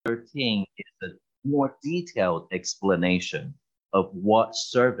13 is a more detailed explanation of what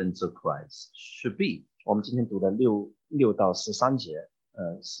servants of Christ should be. 我们今天读的6到13节，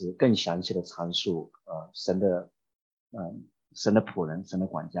是更详细的阐述，神的仆人，神的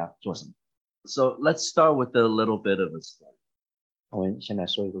管家做什么。So let's start with a little bit of a story. 我们先来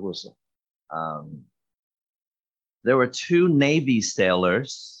说一个故事。There were two Navy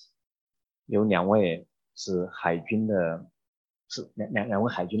sailors. 有两位是海军的，是两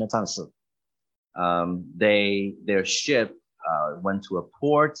位海军的战士。Their ship went to a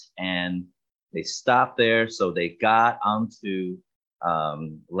port and they stopped there, so they got onto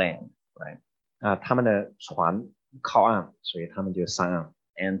land, right? 他们的船靠岸，所以他们就上岸。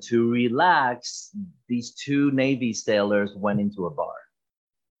And to relax, these two Navy sailors went into a bar.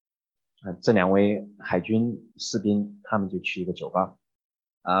 这两位海军士兵，他们就去一个酒吧。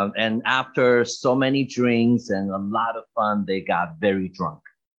And after so many drinks and a lot of fun, they got very drunk.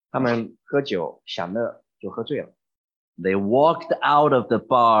 他们喝酒享乐，就喝醉了。They walked out of the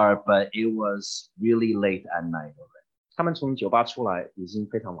bar, but it was really late at night already. 他们从酒吧出来已经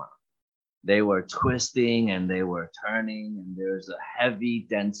非常晚了。They were twisting and they were turning, and there's a heavy,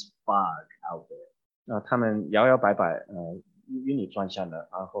 dense fog out there. 他们摇摇摆摆，晕里转向的，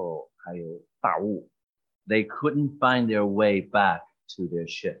然后还有大雾。They couldn't find their way back to their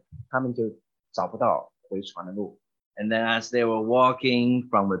ship. 他们就找不到回船的路。And then as they were walking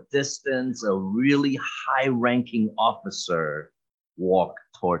from a distance, a really high-ranking officer walked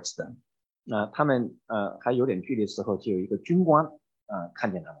towards them. 他们还有点距离的时候，就有一个军官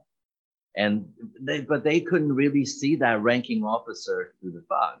看见他们。But they couldn't really see that ranking officer through the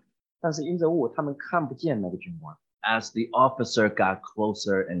fog. 但是因着雾，他们看不见那个军官。As the officer got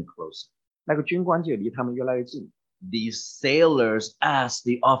closer and closer, 那个军官就离他们越来越近。These sailors asked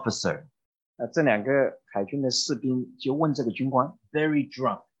the officer. 这两个海军的士兵就问这个军官 ，very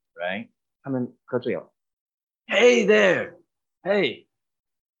drunk, right? 他们喝醉了。Hey there, hey,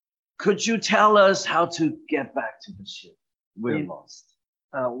 could you tell us how to get back to the ship? We're lost.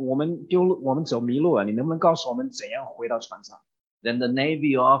 我们走迷路了，你能不能告诉我们怎样回到船上？ Then the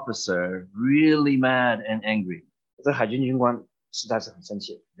Navy officer, really mad and angry. 这海军军官实在是很生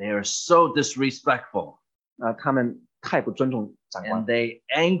气。They are so disrespectful. 他们太不尊重长官。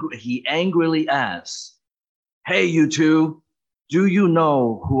And he angrily asks, "Hey, you two, do you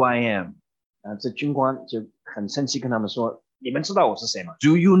know who I am?" 这军官就很生气，跟他们说：“你们知道我是谁吗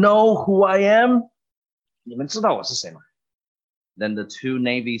 ？Do you know who I am?" 你们知道我是谁吗 Then the two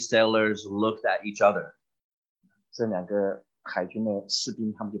Navy sailors looked at each other. 这两个海军的士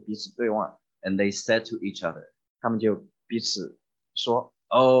兵，他们就彼此对望。And they said to each other, 他们就彼此说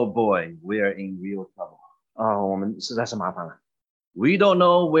 "Oh boy, we are in real trouble." 我们实在是麻烦了。We don't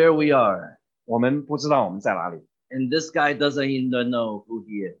know where we are. 我们不知道我们在哪里。And this guy doesn't even know who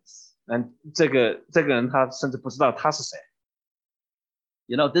he is. 这个人他甚至不知道他是谁。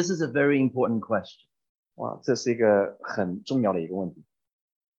You know, this is a very important question. 哇，这是一个很重要的一个问题。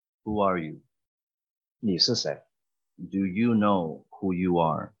Who are you? 你是谁 Do you know who you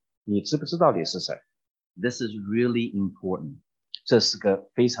are? 你知不知道你是谁 This is really important. 这是个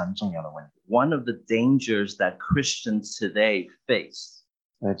非常重要的问题。One of the dangers that Christians today face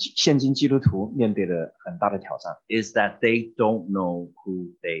现今基督徒面对的很大的挑战 is that they don't know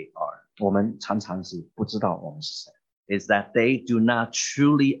who they are. 我们常常是不知道我们是谁 Is that they do not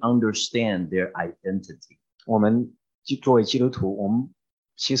truly understand their identity. 我们作为基督徒，我们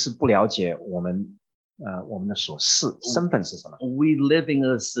其实不了解我们的所是身份是什么。We live in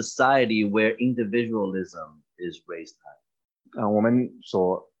a society where individualism is raised high. 我们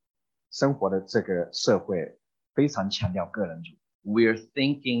所生活的这个社会非常强调个人主义。We're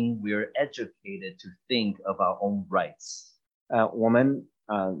educated to think of our own rights. 我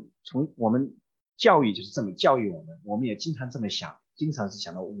们教育就是这么教育我们，我们也经常这么想，经常是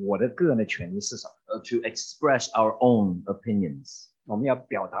想到我的个人的权利是什么。To express our own opinions. 我们要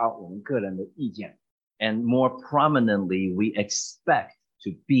表达我们个人的意见。And more prominently, we expect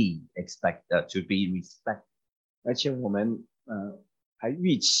to be respected. 而且我们还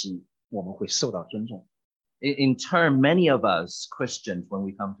预期我们会受到尊重。In turn, many of us Christians, when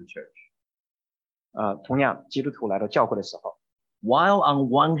we come to church, 同样，基督徒来到教会的时候 while on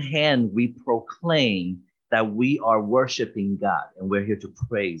one hand we proclaim that we are worshiping God and we're here to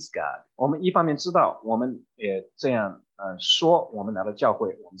praise God, 我们一方面知道，我们也这样说，我们来到教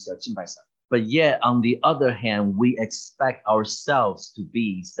会，我们是要敬拜神。but yet on the other hand, we expect ourselves to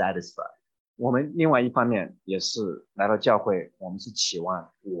be satisfied. 我们另外一方面也是来到教会，我们是期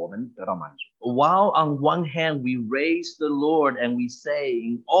望我们得到满足。While on one hand we raise the Lord and we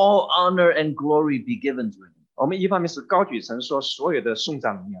say, "All honor and glory be given to Him." 我们一方面是高举神说所有的颂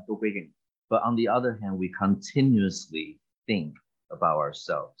赞荣耀都归给你， but on the other hand, we continuously think about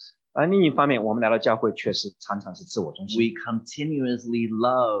ourselves. 而另一方面，我们来到教会却是常常是自我中心。 We continuously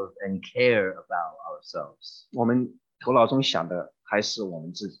love and care about ourselves. 我们头脑中想的还是我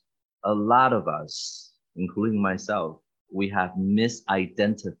们自己。 A lot of us, including myself, we have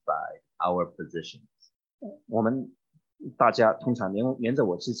misidentified our positions. 我们大家通常连着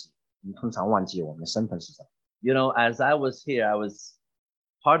我自己，我们通常忘记我们的身份是什么。 You know, as I was here,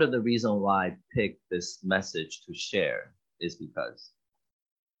 part of the reason why I picked this message to share is because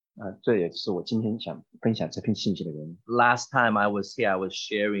这也是我今天想分享这篇信息的原因。 last time I was here, I was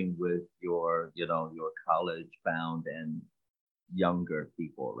sharing with your college-bound and younger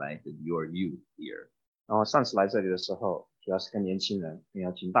people, right? Your youth here. 然后上次来这里的时候，主要是跟年轻人、跟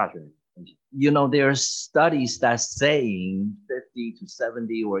要进大学的人分享。 You know, there are studies that saying 50 to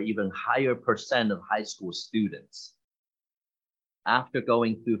 70 or even higher % of high school students, after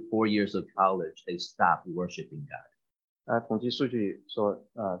going through 4 years of college, they stop worshiping God. 统计数据说，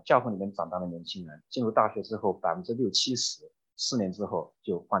教会里面长大的年轻人进入大学之后，60%-70%，4年之后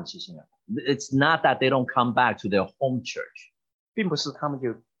就放弃信仰。 It's not that they don't come back to their home church. 并不是他们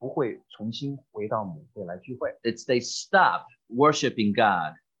就不会重新回到母会来聚会， It's they stop worshiping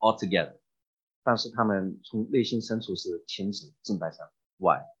God altogether. 但是他们从内心深处是停止敬拜上。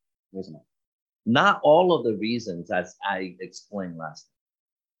 Why? 为什么？ Not all of the reasons as I explained last time.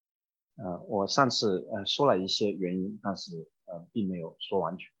 我上次说了一些原因，但是并没有说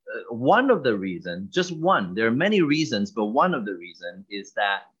完全。One of the reasons, just one, there are many reasons, but one of the reasons is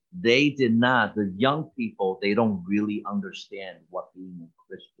that the young people, they don't really understand what being a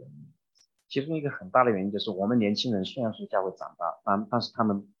Christian means. 其中一个很大的原因就是我们年轻人虽然说教会长大，但是他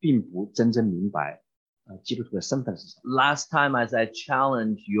们并不真正明白基督徒的身份是什么。 Last time as I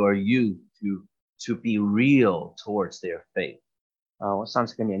challenged your youth to be real towards their faith. 我上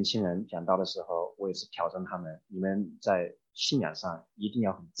次跟年轻人讲到的时候，我也是挑战他们，你们在信仰上一定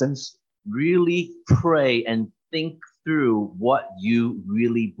要很真实。 Really pray and think through what you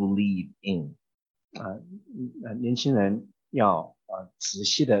really believe in. 年轻人要仔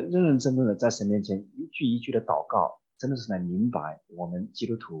细的、认认真真的在神面前一句一句的祷告，真的是来明白我们基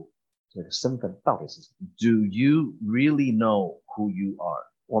督徒这个身份到底是什么。 Do you really know who you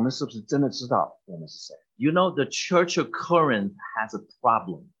are? 我们是不是真的知道我们是谁？ You know, the Church of Corinth has a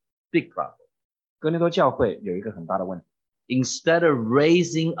problem, big problem. 哥林多教会有一个很大的问题， Instead of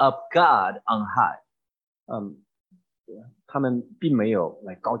raising up God on high, 他们并没有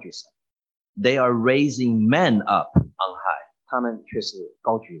来高举神， they are raising men up on high. 他们却是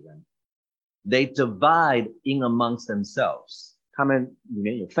高举人， They divide in amongst themselves. 他们里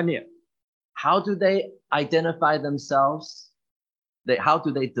面有分裂。 How do they identify themselves? How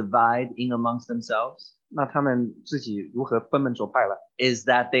do they divide in amongst themselves? 那他们自己如何分门别了？ Is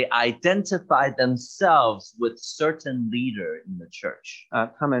that they identify themselves with certain leader in the church.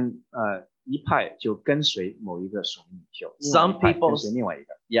 他们一派就跟随某一个属灵领袖， Some 另外一派 people- 跟随另外一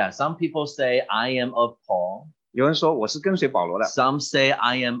个。 Yeah, some people say, I am of Paul. 有人说我是跟随保罗的， Some say,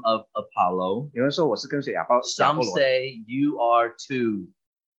 I am of Apollo. 有人说我是跟随亚波 Some 罗的， say, you are too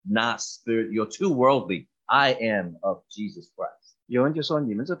not spirit, you're too worldly. I am of Jesus Christ. 有人就说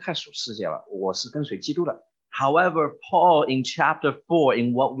你们这太属世界了，我是跟随基督的。 However, Paul in chapter 4,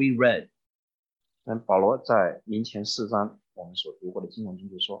 in what we read, 但保罗在民前4章我们所读过的经文中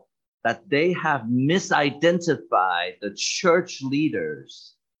就说， that they have misidentified the church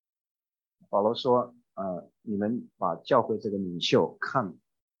leaders 保罗说，你们把教会这个领袖看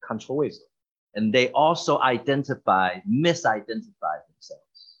错位置， and they also misidentified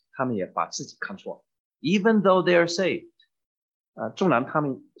themselves. 他们也把自己看错了。 Even though they are saved, 纵然他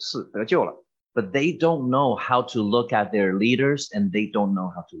们是得救了， but they don't know how to look at their leaders and they don't know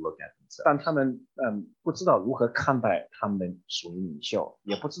how to look at themselves. 但他们不知道如何看待他们的属灵领袖，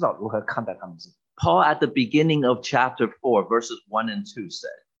也不知道如何看待他们自己。 Paul at the beginning of chapter 4, verses 1 and 2 said,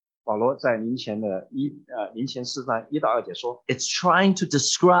 保罗在民前4章1到2节说， it's trying to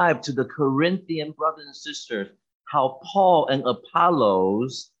describe to the Corinthian brothers and sisters how Paul and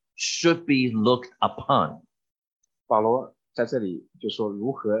Apollos should be looked upon. 保罗在这里就说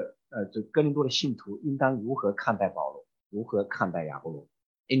如何这哥林多的信徒应当如何看待保罗，如何看待亚波罗。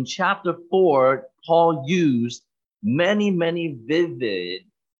 In chapter 4, Paul used many vivid,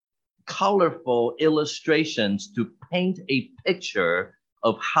 colorful illustrations to paint a picture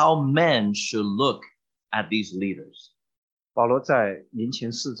of how men should look at these leaders. 保罗在民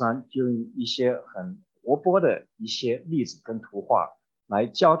前4章就用一些很活泼的一些例子跟图画来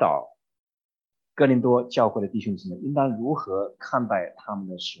教导哥林多教会的弟兄姊妹应当如何看待他们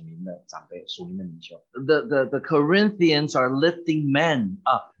的属灵的长辈、属灵的领袖。The Corinthians are lifting men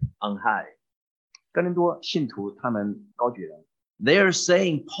up on high. 哥林多信徒他们高举人， They are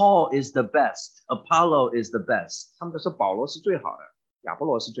saying Paul is the best, Apollo is the best. 他们都说保罗是最好的，亚波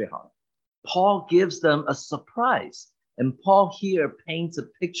罗是最好的。Paul gives them a surprise, and Paul here paints a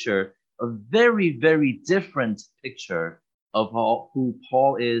picture, a very, very different picture of who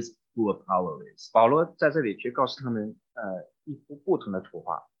Paul is, who Apollo is. 保罗在这里却告诉他们，一幅不同的图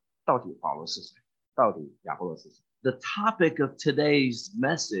画，到底保罗是谁，到底亚波罗是谁。The topic of today's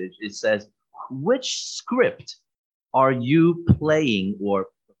message, it says, which script are you playing or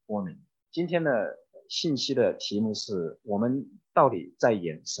performing? 今天的信息的题目是我们到底在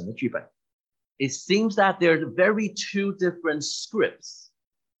演什么剧本？ It seems that there are very two different scripts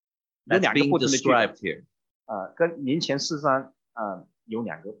that's being described here. 跟林前4章有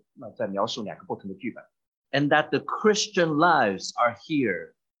两个在描述两个不同的剧本。 And that the Christian lives are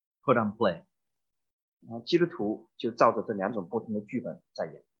here put on play. 基督徒就照着这两种不同的剧本在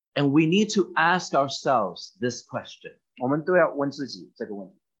演。 And we need to ask ourselves this question. 我们都要问自己这个问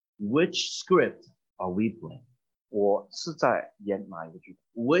题： Which script are we playing? 我是在演哪一个剧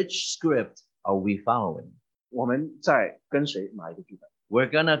本？ Which script are we following? 我们在跟随哪一个剧本？ We're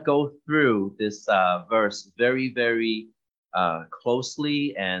going to go through this verse very, very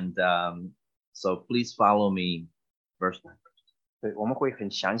closely. And so please follow me verse by verse. 对，我们会很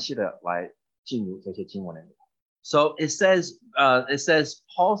详细的来进入这些经文的内容。 So it says,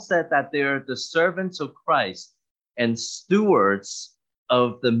 Paul said that they're the servants of Christ and stewards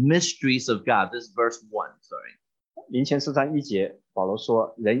of the mysteries of God. This is verse 1, sorry. 林前4章1节，保罗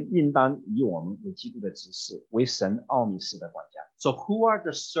说：“人应当以我们为基督的执事，为神奥秘事的管家。” So who are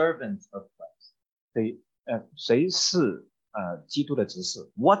the servants of Christ? 所以，谁是基督的执事？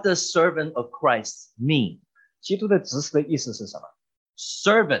 What does servant of Christ mean? 基督的执事的意思是什么？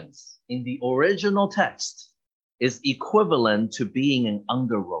 Servants in the original text is equivalent to being an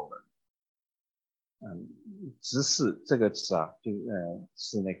underroller. 执事这个词啊，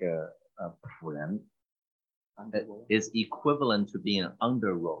是那个仆人。Is equivalent to being an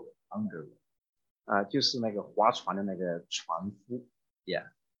underroller. 就是那个划船的那个船夫。 Yeah,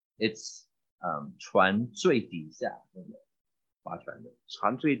 it's 船最底下那个划船的。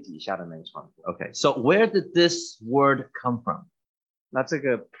船最底下的那个船夫。 Okay, so where did this word come from? 那这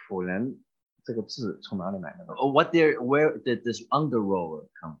个仆人这个字从哪里来的呢？ Where did this underroller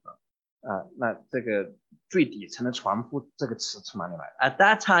come from? 那这个最底层的船夫这个词从哪里来的？ At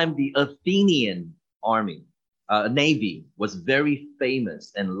that time, the Athenian army, navy was very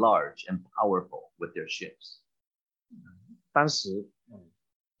famous and large and powerful with their ships. 当时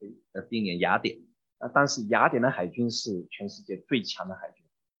Athenian 雅典。当时雅典的海军是全世界最强的海军。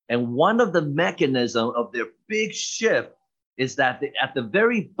 And one of the mechanism of their big ship is that at the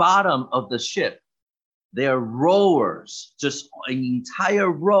very bottom of the ship, there are rowers, just an entire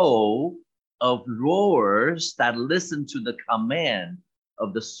row of rowers that listen to the command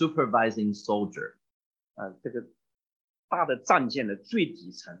of the supervising soldier. 这个大的战舰的最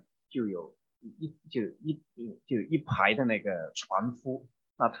底层就有一排的那个船夫，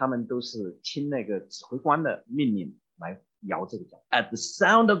那他们都是听那个指挥官的命令来摇这个桨。 At the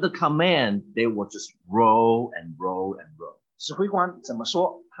sound of the command, they will just row and row and row. 指挥官怎么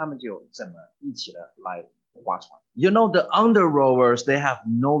说，他们就怎么一起的来划船。 You know, the under rowers, they have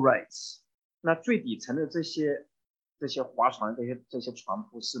no rights. 那最底层的这些划船这些船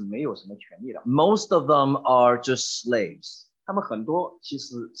夫是没有什么权利的。 Most of them are just slaves. 他们很多其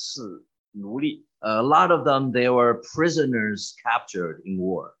实是奴隶， A lot of them, they were prisoners captured in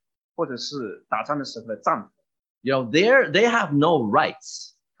war. 或者是打仗的时候的战俘。 You know, they have no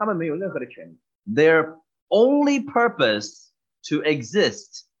rights. 他们没有任何的权利。 Their only purpose to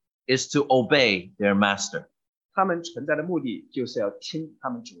exist is to obey their master. 他们存在的目的就是要听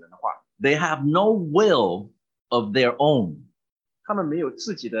他们主人的话。 They have no will of their own. 他们没有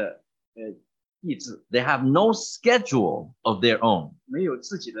自己的意志， They have no schedule of their own. 没有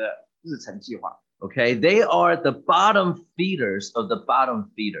自己的日程计划。 Okay, they are the bottom feeders of the bottom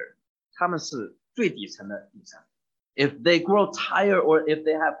feeder. 他们是最底层的底层。 If they grow tired or if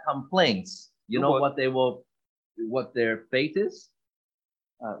they have complaints, you know what their fate is?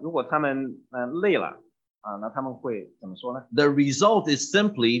 如果他们累了那他们会怎么说呢？ The result is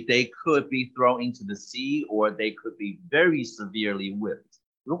simply they could be thrown into the sea or they could be very severely whipped.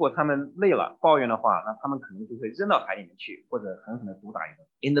 如果他们累了抱怨的话，那他们可能就会扔到海里面去，或者狠狠的毒打一顿。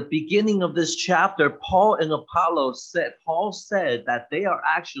 In the beginning of this chapter, Paul said that they are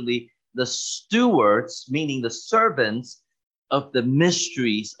actually the stewards, meaning the servants of the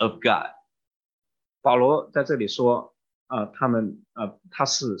mysteries of God. 保罗在这里说，他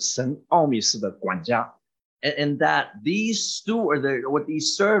是神奥秘式的管家， and that these steward or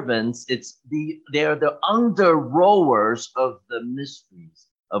these servants, they're the under rowers of the mysteries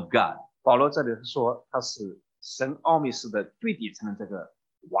of God. 保罗这里说他是神奥秘式的最底层的这个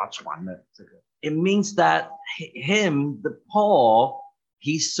划船的这个。 It means that Paul,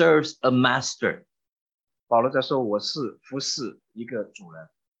 he serves a master. 保罗在说我是服侍一个主人。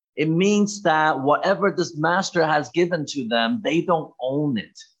 It means that whatever this master has given to them, they don't own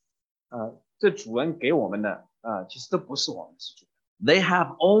it. 这主人给我们的其实都不是我们是主人。 They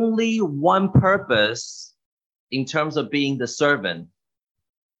have only one purpose in terms of being the servant,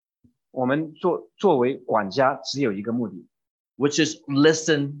 我们作为管家只有一个目的， which is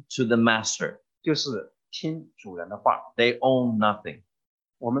listen to the master. 就是听主人的话。 They own nothing.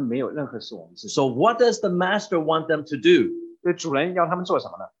 我们没有任何是我们自己。 So what does the master want them to do? 对主人要他们做什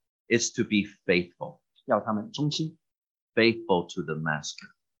么呢？ It's to be faithful, 要他们忠心， faithful to the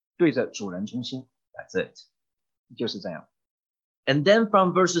master. 对着主人忠心， That's it. 就是这样。 And then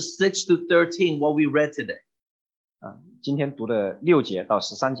from verses 6 to 13, what we read today, 今天读的6节到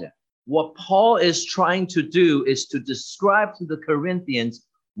13节， what Paul is trying to do is to describe to the Corinthians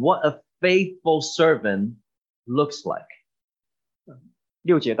what a faithful servant looks like.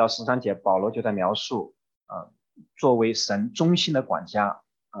 6节到13节，保罗就在描述作为神忠心的管家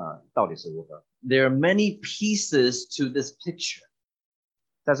到底是如何。 There are many pieces to this picture.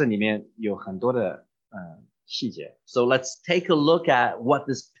 在这里面有很多的细节， So let's take a look at what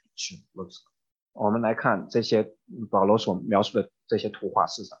this picture looks like. 我们来看这些保罗所描述的这些图画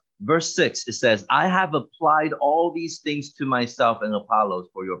是什么。 Verse 6, it says, I have applied all these things to myself and Apollos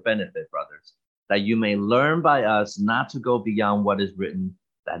for your benefit, brothers, that you may learn by us not to go beyond what is written,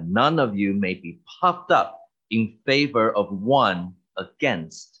 that none of you may be puffed up in favor of one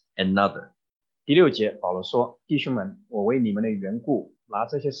against another. 第6节，保罗说：“弟兄们，我为你们的缘故，拿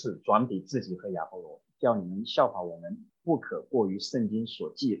这些事转比自己和亚波罗，叫你们效法我们，不可过于圣经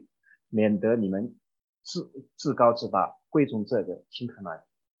所记，免得你们自高自大，贵重这个，轻看那个。”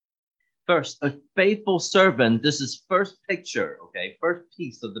 First, a faithful servant. This is first picture, okay? First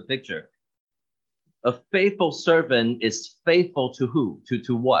piece of the picture. A faithful servant is faithful to who?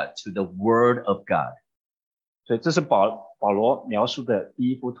 To what? To the word of God. 所以这是保罗描述的第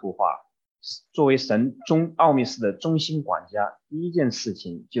一幅图画。作为神奥秘式的忠心管家，第一件事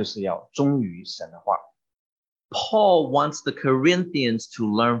情就是要忠于神的话。Paul wants the Corinthians to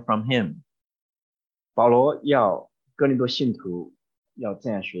learn from him. 保罗要哥林多信徒要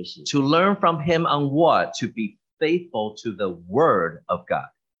这样学习。 To learn from him on what? To be faithful to the word of God.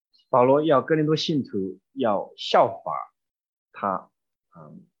 保罗要哥林多信徒要效法他，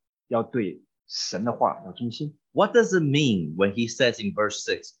要对神的话要忠心。 What does it mean when he says in verse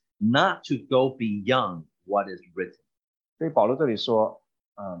 6, not to go beyond what is written? 所以保罗这里说，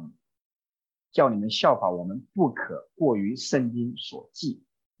叫你们效法我们，不可过于圣经所记。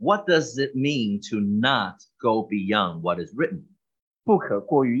 What does it mean to not go beyond what is written? 不可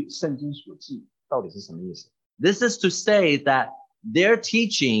过于圣经所记，到底是什么意思？ This is to say that their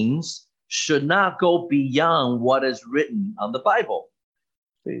teachings should not go beyond what is written on the Bible.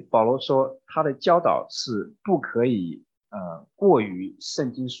 所以保罗说，他的教导是不可以过于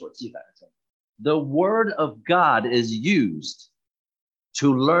圣经所记载的。 The word of God is used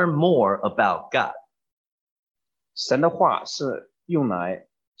to learn more about God. 神的话是用来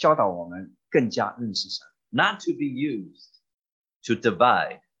教导我们更加认识神， not to be used to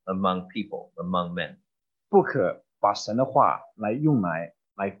divide among people, among men. 不可把神的话用来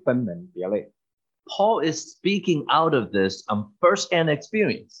分门别类。 Paul is speaking out of this on first-hand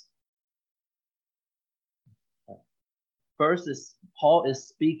experience. Paul is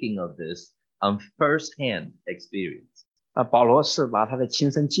speaking of this on first-hand experience. 保罗是拿他的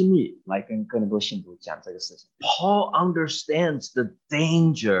亲身经历来跟哥林多信徒讲这个事情。 Paul understands the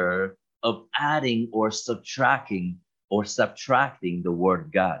danger of adding or subtracting the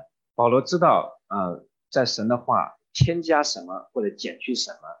word God. 保罗知道，在神的话添加什么或者减去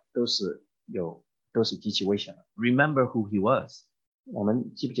什么，都是极其危险的。 Remember who he was. 我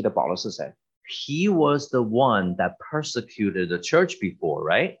们记不记得保罗是谁？ He was the one that persecuted the church before,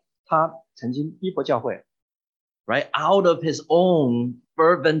 right? 他曾经逼迫教会， Right? Out of his own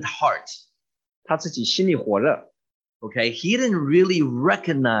fervent heart. 他自己心里火热， Okay? He didn't really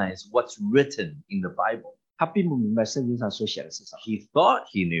recognize what's written in the Bible. 他并不明白圣经上所写的是什么， He thought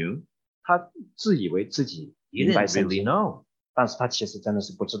he knew. 他自以为自己 He 明白 didn't 圣 really 经， know. 但是他其实真的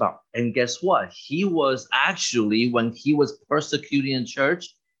是不知道。 And guess what? He was actually, when he was persecuting in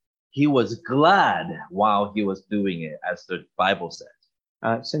church, he was glad while he was doing it, as the Bible says.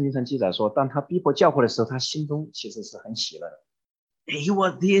 圣经上记载说，当他逼迫教会的时候，他心中其实是很喜乐的。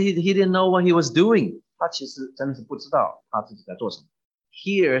He didn't know what he was doing. 他其实真的是不知道他自己在做什么。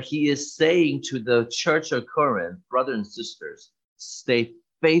Here he is saying to the church of Corinth, brothers and sisters, stay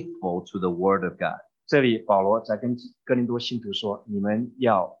faithful to the word of God. 这里保罗在跟哥林多信徒说，你们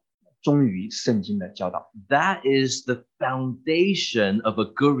要忠于圣经的教导。That is the foundation of a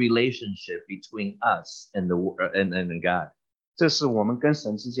good relationship between us and God. 这是我们跟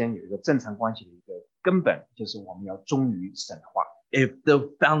神之间有一个正常关系的一个根本，就是我们要忠于神的话。If the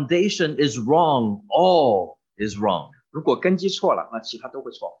foundation is wrong, all is wrong. 如果根基错了，那其他都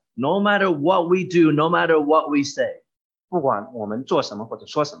会错。No matter what we do, no matter what we say, 不管我们做什么或者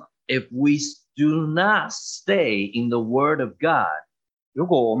说什么， if we do not stay in the word of God, 如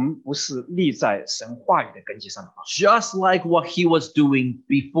果我们不是立在神话语的根基上的话， just like what he was doing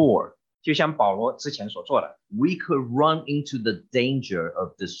before, 就像保罗之前所做的， we could run into the danger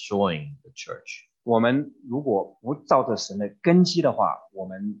of destroying the church. 我们如果不照着神的根基的话，我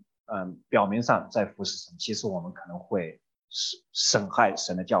们表面上在服侍神，其实我们可能会损害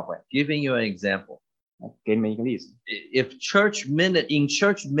神的教会。Giving you an example, 给你们一个例子， if in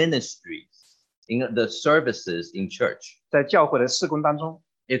church ministries, in the services in church, 在教会的事工当中，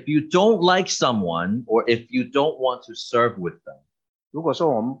 if you don't like someone or if you don't want to serve with them, 如果说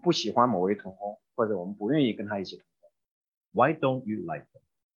我们不喜欢某位同工，或者我们不愿意跟他一起同工， why don't you like them?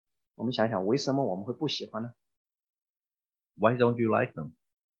 我们想想，为什么我们会不喜欢呢？ Why don't you like them?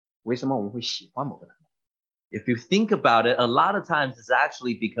 为什么我们会喜欢某个同工？ If you think about it, a lot of times it's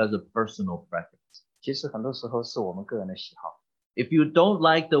actually because of personal preference. 其实很多时候是我们个人的喜好。 If you don't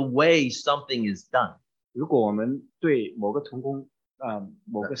like the way something is done, 如果我们对某个同工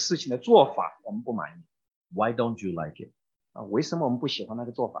某个事情的做法我们不满意， why don't you like it? 为什么我们不喜欢那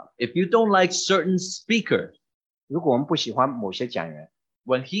个做法？ If you don't like certain speakers, 如果我们不喜欢某些讲员，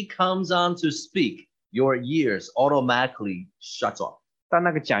 when he comes on to speak, your ears automatically shuts off. 当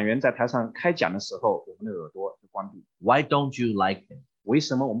那个讲员在台上开讲的时候，我们的耳朵就关闭。 Why don't you like him? 为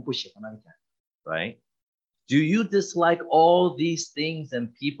什么我们不喜欢那个讲员？ Right? Do you dislike all these things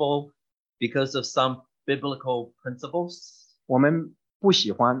and people because of some biblical principles? 我们不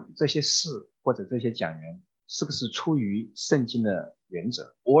喜欢这些事或者这些讲员，是不是出于圣经的原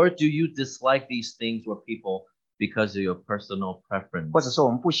则？ Or do you dislike these things or people because of your personal 或者 preference, 说我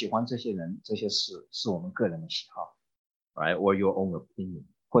们不喜欢这些人、这些事，是我们个人的喜好， right? Or your own opinion?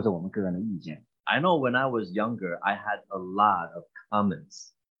 或者我们个人的意见？ I know when I was younger, I had a lot of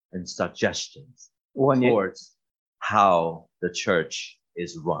comments and suggestions 我年 towards how the church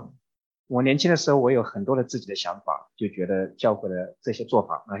is run. 我年轻的时候，我有很多的自己的想法，就觉得教会的这些做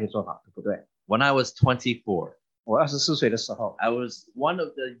法、那些做法都不对。 When I was 24, 我24岁的时候， I was one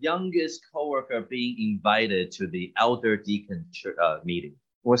of the youngest coworker being invited to the elder deacon meeting.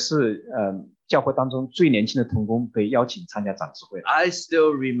 我是教会当中最年轻的同工，被邀请参加长执会。 I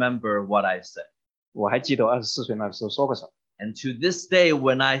still remember what I said. 我还记得我24岁那个时候说过什么。 And to this day,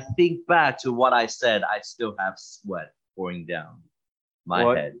 when I think back to what I said, I still have sweat pouring down my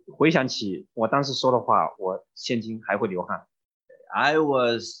我 head. 回想起我当时说的话，我现今还会流汗。 I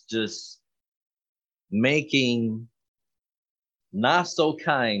was just making not so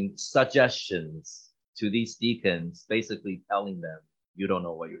kind suggestions to these deacons, basically telling them, you don't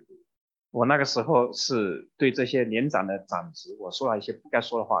know what you're doing. 我那个时候是对这些年长的长职，我说了一些不该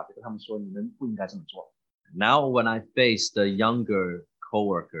说的话，就跟他们说你们不应该这么做。 Now, when I face the younger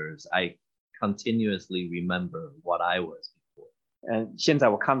coworkers, I continuously remember what I was before. 现在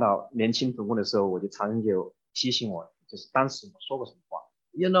我看到年轻同工的时候，我就常常就提醒我，就是当时我说过什么话。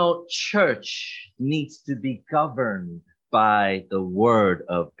 You know, church needs to be governed by the word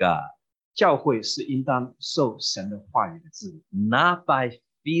of God, 教会是应当受神的话语的治理， not by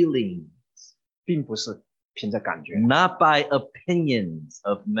feelings, 并不是凭着感觉， not by opinions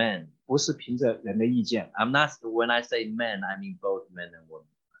of men. 不是凭着人的意见。 When I say men, I mean both men and women.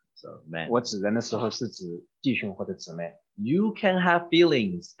 So men. 我指人的时候是指弟兄或者姊妹。 You can have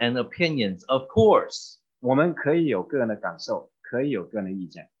feelings and opinions, of course, 我们可以有个人的感受，可以有个人的意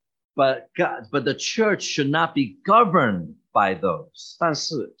见， but the church should not be governed by those. 但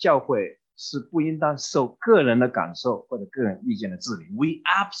是教会是不应当受个人的感受或者个人意见的治理。 We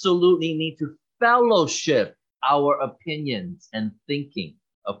absolutely need to fellowship our opinions and thinking,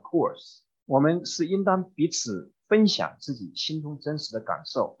 of course. 我们是应当彼此分享自己心中真实的感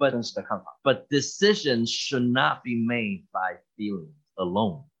受、真实的看法， But decisions should not be made by feelings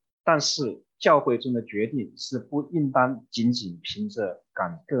alone. 但是教会中的决定是不应当仅仅凭着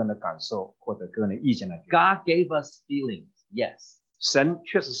个人的感受或者个人的意见来决定。 God gave us feelings, yes. 神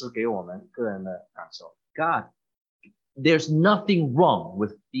确实是给我们个人的感受， God there's nothing wrong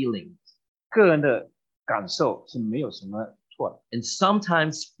with feelings. 个人的感受是没有什么错的。And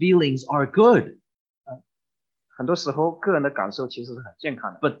sometimes feelings are good, 很多时候个人的感受其实是很健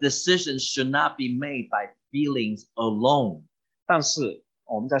康的， but decisions should not be made by feelings alone. 但是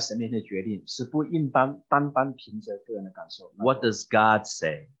我们在神面前决定是不应当单单凭着个人的感受。 What does God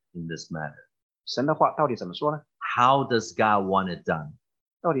say in this matter? 神的话到底怎么说呢？ How does God want it done?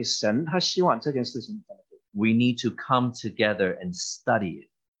 到底神他希望这件事情怎么做？ We need to come together and study it.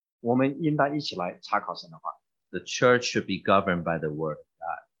 我们应当一起来查考神的话。 The church should be governed by the word of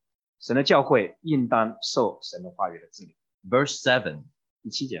God. 神的教会应当受神的话语的治理。 Verse 7, 第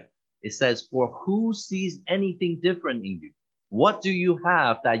7节， it says, For who sees anything different in you? What do you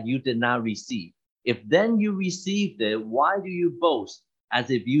have that you did not receive? If then you received it, why do you boast as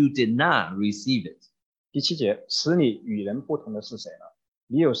if you did not receive it? 第7节，使你与人不同的是谁呢？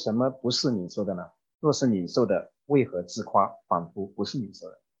你有什么不是你受的呢？若是你受的，为何自夸，仿佛不是你受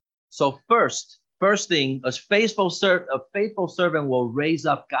的？ So first thing, a faithful servant will raise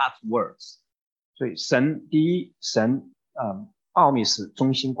up God's words. 所以神第一，神奥秘是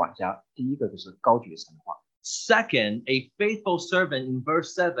忠心管家，第一个就是高举神的话。 Second, a faithful servant in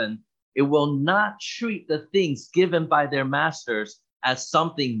verse 7, it will not treat the things given by their masters as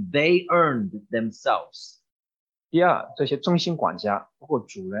something they earned themselves. 第二，这些忠心管家，如果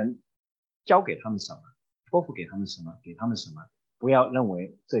主人交给他们什么，托付给他们什么，给他们什么，不要认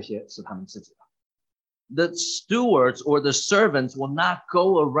为这些是他们自己的。 The stewards or the servants will not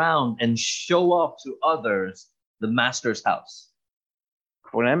go around and show off to others the master's house.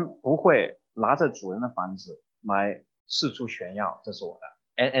 仆人不会拿着主人的房子来四处炫耀，这是我的。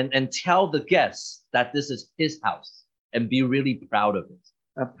And tell the guests that this is his house and be really proud of it.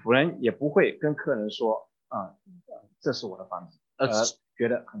 仆人也不会跟客人说这是我的房子，觉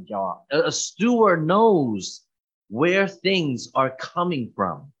得很骄傲。A steward knows where things are coming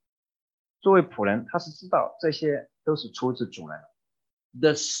from. 作为仆人，他是知道这些都是出自主人的。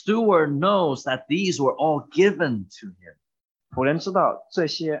 The steward knows that these were all given to him. 仆人知道这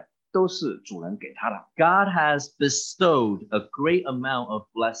些都是主人给他的。 God has bestowed a great amount of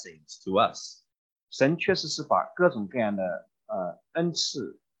blessings to us. 神确实是把各种各样的恩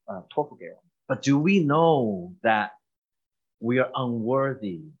赐托付给我们。 But do we know that we are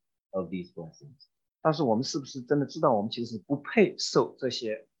unworthy of these blessings? 但是我们是不是真的知道我们其实不配受这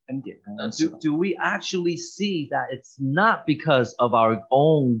些恩典跟恩赐的？ Do we actually see that it's not because of our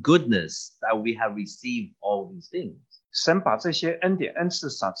own goodness that we have received all these things? 神把这些恩典恩赐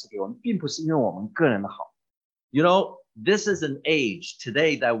赏赐给我们，并不是因为我们个人的好。 You know, this is an age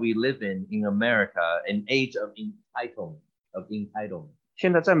today that we live in America, an age of entitlement.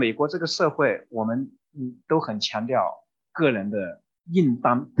 现在在美国这个社会，我们都很强调个人的应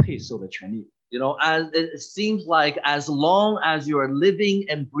当配受的权利。 You know, as it seems like as long as you are living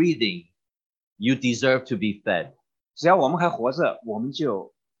and breathing, you deserve to be fed. 只要我们还活着，我们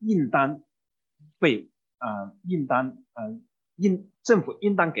就应当被政府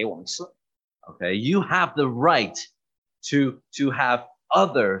应当给我们吃。 Okay, you have the right to have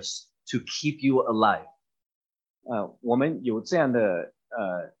others to keep you alive. 我们有这样的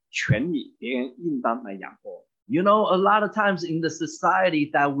权利，别人应当来养活。 You know, a lot of times in the society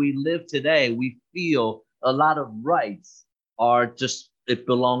that we live today, we feel a lot of rights are just, it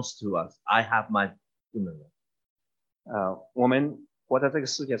belongs to us. I have my human rights. 我们活在这个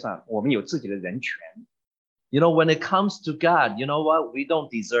世界上，我们有自己的人权。 You know, when it comes to God, you know what? We don't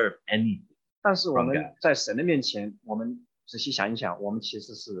deserve anything. 但是我们在神的面前，我们仔细想一想，我们其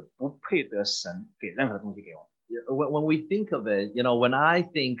实是不配得神给任何东西给我们。 When we think of it, you know, when I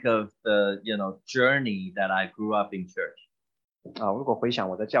think of the, journey that I grew up in church, 如果回想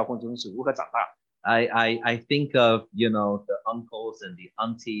我在教会中是如何长大， I think of, the uncles and the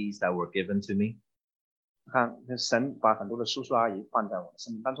aunties that were given to me. 看神把很多的叔叔阿姨放在我的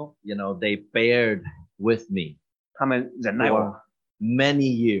生命当中， They bared with me 他们忍耐我， for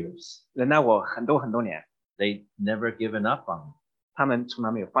many years. 忍耐我很多年， They never given up on me. 他们从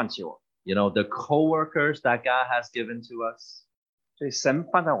来没有放弃我。 The co-workers that God has given to us, 所以神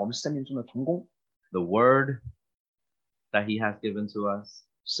放在我们生命中的同工， the word that he has given to us.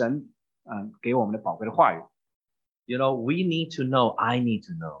 神给我们的宝贵的话语， We need to know, I need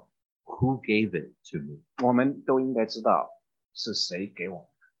to know who gave it to me. 我们都应该知道是谁给我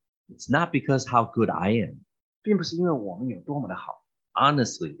们， It's not because how good I am. 并不是因为我们有多么的好。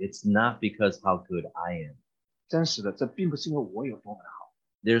 Honestly, it's not because how good I am. 真实的，这并不是因为我有多么的好。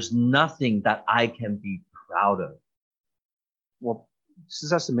 There's nothing that I can be proud of. 我实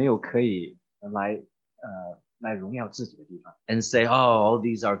在是没有可以来荣耀自己的地方。 And say, oh, all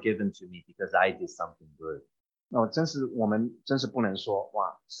these are given to me because I did something good. 那我们真是不能说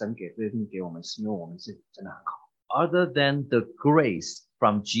哇，神给这些东西给我们，是因为我们自己真的很好。other than the grace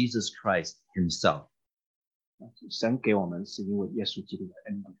from Jesus Christ himself. 神给我们是因为耶稣基督的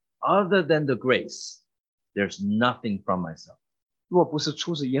恩典。Other than the grace, there's nothing from myself. 若不是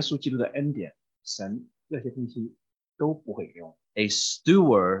出自耶稣基督的恩典，神这些东西都不会给我们。A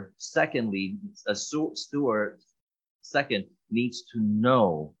steward, secondly, a steward, second, needs to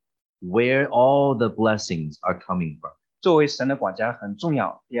know where all the blessings are coming from. 作为神的管家很重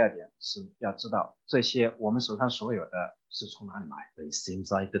要。第二点是要知道这些我们手上所有的是从哪里来的。 It seems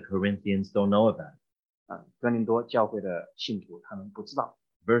like the Corinthians don't know about it. 哥林多教会的信徒他们不知道。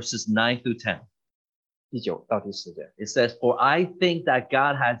Verses 9 through 10. 第9到第10节。 It says, For I think that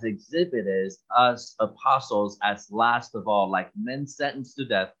God has exhibited us apostles as last of all, like men sentenced to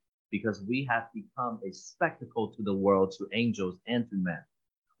death, because we have become a spectacle to the world, to angels, and to men.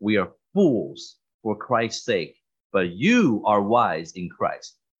 We are fools for Christ's sake, but you are wise in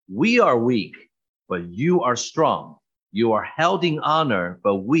Christ. We are weak, but you are strong. You are held in honor,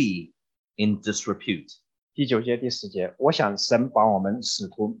 but we in disrepute. 第9节、第10节，我想神把我们使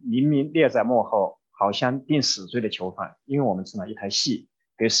徒明明列在幕后，好像定死罪的囚犯，因为我们成了一台戏，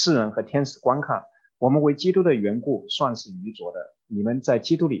给世人和天使观看。我们为基督的缘故算是愚拙的，你们在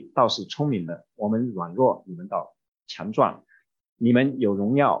基督里倒是聪明的。我们软弱，你们倒强壮；你们有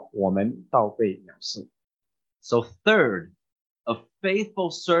荣耀，我们倒被藐视。 So third, a faithful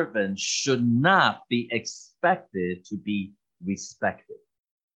servant should not be expected to be respected.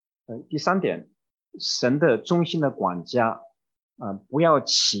 第3点，神的忠心的管家，不要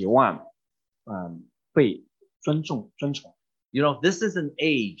期望，被尊重、尊崇。 You know, this is an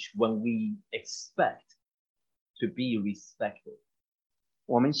age when we expect to be respected.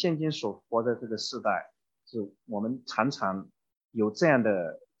 我们现今所活的这个时代，是我们常常有这样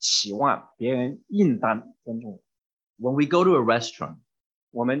的期望，别人应当尊重。 When we go to a restaurant,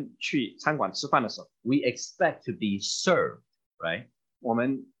 我们去餐馆吃饭的时候， we expect to be served, right? 我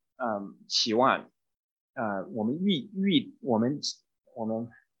们期望，我们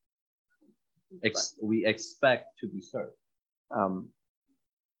We expect to be served.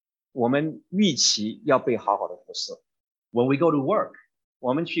 我们预期要被好好的服侍。 When we go to work,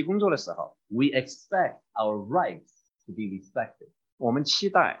 我们去工作的时候， we expect our rights to be respected. 我们期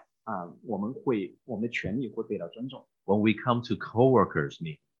待我们的权利会被到尊重。 When we come to coworkers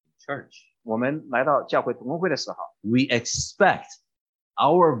meeting in church, 我们来到教会同工会的时候， we expect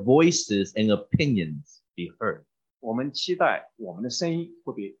our voices and opinions be heard. 我们期待我们的声音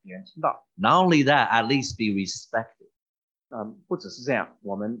会被别人听到。 Not only that, at least be respected. 不只是这样，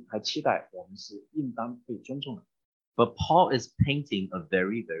我们还期待我们是应当被尊重的。 But Paul is painting a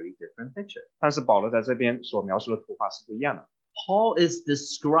very, very different picture. 但是保罗在这边所描述的图画是不一样的。 Paul is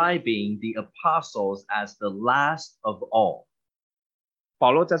describing the apostles as the last of all.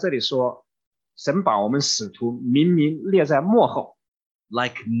 保罗在这里说，神把我们使徒明明列在幕后，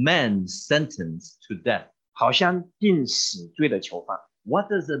 like men sentenced to death. 好像定死罪的囚犯。 What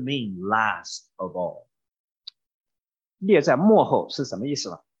does it mean, last of all? 列在幕后是什么意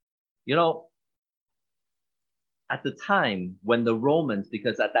思呢？ You know, at the time when the Romans,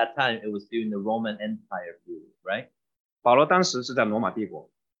 because at that time it was during the Roman Empire period, right? 保罗当时是在罗马帝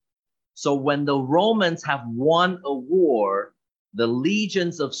国， So when the Romans have won a war, the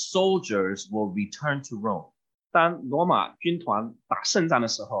legions of soldiers will return to Rome. 当罗马军团打胜仗的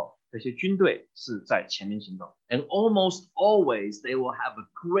时候，这些军队是在前面行动， And almost always they will have a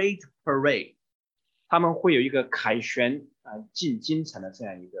great parade. 他们会有一个凯旋进京城的这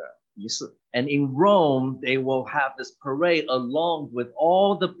样一个仪式。 And in Rome, they will have this parade along with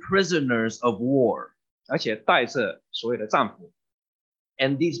all the prisoners of war. 而且带着所有的战俘，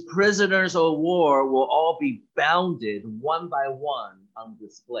 And these prisoners of war will all be bounded one by one on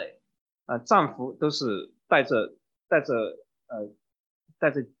display. 战俘都是带着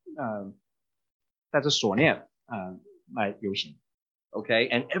锁链来游行， Okay,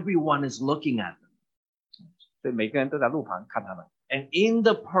 and everyone is looking at them. 所以每个人都在路旁看他们。 And in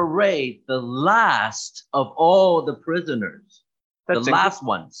the parade, the last of all the prisoners, 在 the last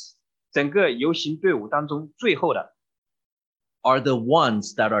ones, 整个游行队伍当中，最后的 are the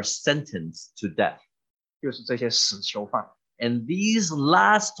ones that are sentenced to death. 就是这些死囚犯。 And these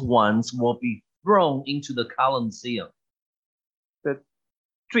last ones will be thrown into the Colosseum.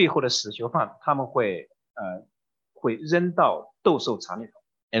 最后的死囚犯，他们会扔到斗兽场里头，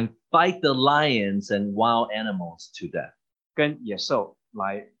 And fight the lions and wild animals to death. 跟野兽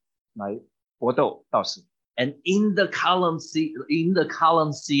来搏斗到死。 And in the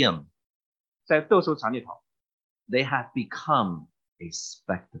Colosseum, 在斗兽场里头， they have become a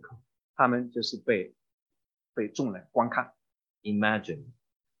spectacle. 他们就是被被众人观看。 Imagine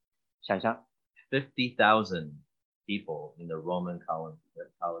想象 50,000 people in the Roman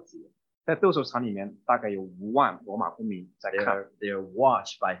Colosseum. 在斗兽场里面，大概有5万罗马公民在看， They're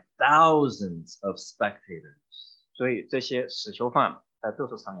watched by thousands of spectators. 所以这些死囚犯在斗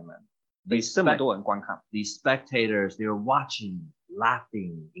兽场里面被这么多人观看。 These spectators, they're watching,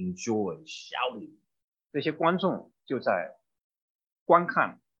 laughing, enjoy, shouting. 这些观众就在观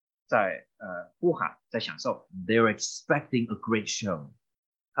看，在呼喊，在享受。 They're expecting a great show.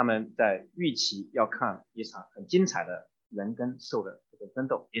 他们在预期要看一场很精彩的人跟兽的这个争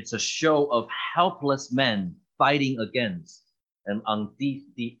斗。 It's a show of helpless men fighting against an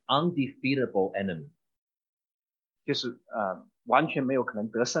undefeatable enemy. 就是完全没有可能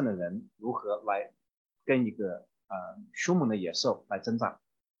得胜的人如何来跟一个凶猛的野兽来征战。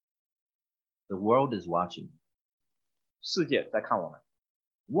 The world is watching. 世界在看我们，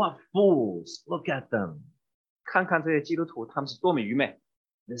 What fools! Look at them. 看看这些基督徒，他们是多么愚昧，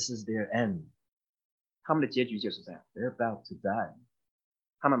 This is their end. 他们的结局就是这样， They're about to die.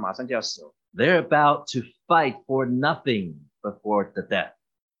 他们马上就要死了， They're about to fight for nothing before the death.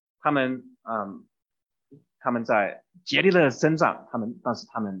 他们在竭力的征战，但是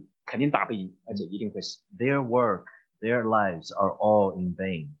他们肯定打不赢，而且一定会死。 Their work, their lives are all in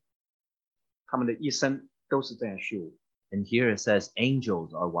vain. 他们的一生都是这样虚无。 And here it says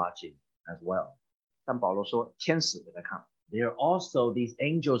angels are watching as well. 但保罗说，天使也在看， These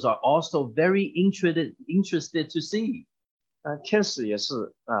angels are also very interested to see. 天使也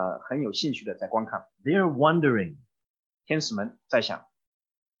是很有兴趣的在观看。 They're wondering. 天使们在想，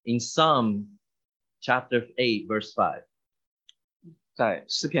 In Psalm chapter 8, verse 5, 在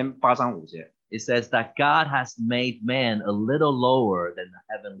诗篇8章5节， it says that God has made man a little lower than the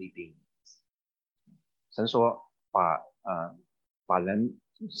heavenly beings. 神说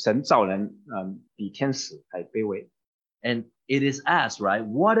神造人比天使还卑微。 And it is asked, right?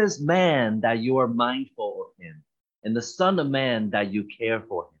 What is man that you are mindful of him? And the son of man that you care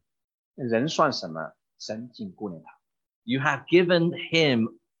for him? 人算什么？神竟顾念他。 You have given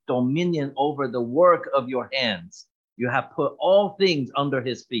him dominion over the work of your hands. You have put all things under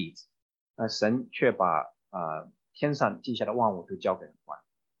his feet. 神却把天上地下的万物都交给人管。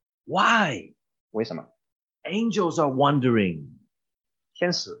 Why? 为什么？ Angels are wondering.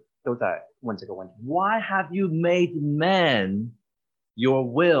 天使都在问这个问题。 Why have you made man your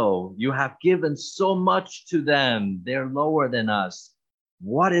will? You have given so much to them. They're lower than us.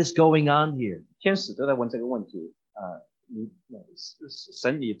 What is going on here? 天使都在问这个问题。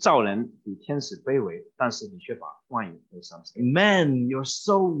神你造人比天使卑微，但是你却把万有都赏赐。 Man, you're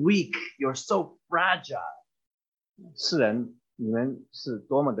so weak. You're so fragile. 世人，你们是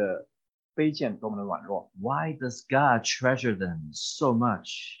多么的卑贱，多么的软弱。 Why does God treasure them so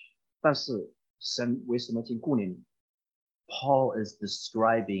much? 但是神为什么竟顾念你？ Paul is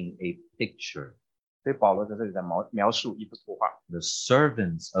describing a picture. 所以保罗在这里在描述一幅图画。 The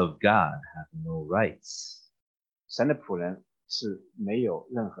servants of God have no rights. 神的仆人是没有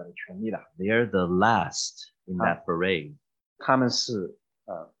任何的权利的， They're the last in that parade. 他们是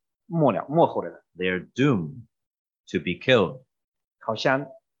末后的人， They're doomed to be killed. 好像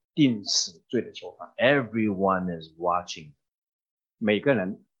定死罪的囚犯。 Everyone is watching, 每个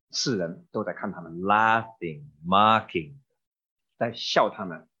人世人都在看他们， laughing, mocking. 在笑他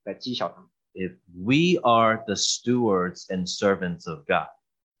们，在讥笑他们。 If we are the stewards and servants of God,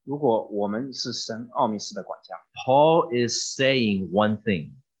 如果我们是神奥秘斯的管家， Paul is saying one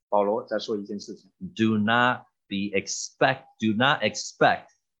thing. 保罗在说一件事情： Do not expect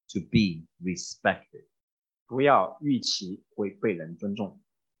to be respected. 不要预期会被人尊重。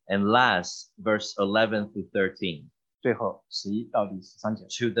 And last, verse 11 through 13. 最后11到第13节，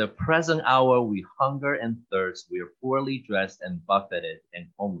 To the present hour we hunger and thirst, we are poorly dressed and buffeted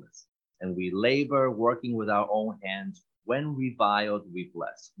and homeless. And we labor, working with our own hands. When reviled, we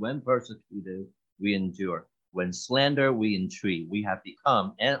bless. When persecuted, we endure. When slandered, we entreat. We have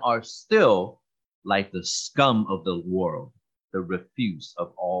become and are still like the scum of the world, the refuse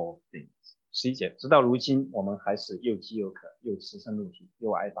of all things. 11节，直到如今，我们还是又饥又渴，又赤身露体，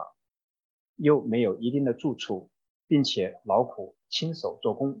又挨打，又没有一定的住处，并且劳苦亲手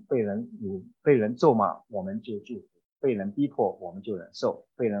做工，被人咒骂，我们就祝福；被人逼迫，我们就忍受；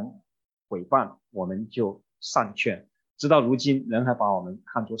被人毁谤，我们就善劝。直到如今，人还把我们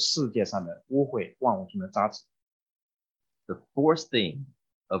看作世界上的污秽，万物中的渣滓。 The fourth thing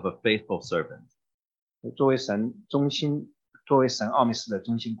of a faithful servant 作为神奥秘斯的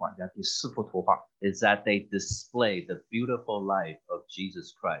中心管家，第4幅图画 is that they display the beautiful life of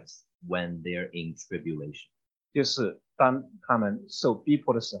Jesus Christ when they're in tribulation. 就是当他们受逼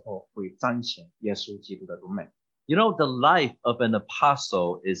迫的时候，会彰显耶稣基督的荣美。You know, the life of an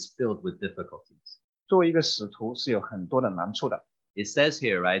apostle is filled with difficulties. 作为一个使徒是有很多的难处的， It says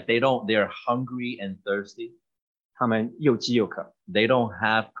here, right? They're hungry and thirsty. 他们又饥又渴， They don't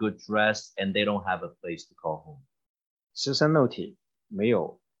have good dress and they don't have a place to call home. 赤身露体，没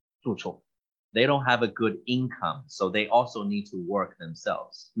有住处， They don't have a good income, so they also need to work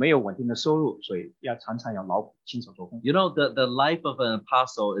themselves. 没有稳定的收入，所以常常要劳苦亲手做工。 You know, the life of an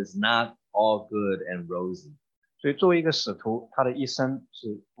apostle is not all good and rosy. 所以作为一个使徒，他的一生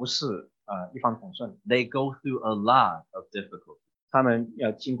不是一帆风顺， They go through a lot of difficulty. 他们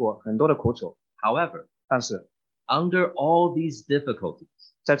要经过很多的苦楚。 However, 但是 under all these difficulties,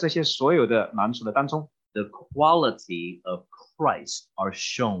 在这些所有的难处的当中， the quality of Christ are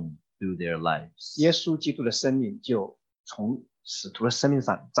shown through their lives. 耶稣基督的生命就从使徒的生命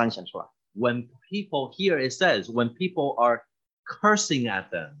上彰显出来。 When people, here it says, when people are cursing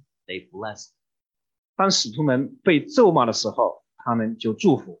at them, they bless them. 当使徒们被咒骂的时候，他们就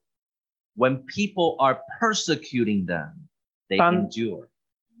祝福； When people are persecuting them, they endure.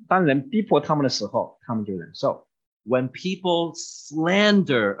 当人逼迫他们的时候，他们就忍受； When people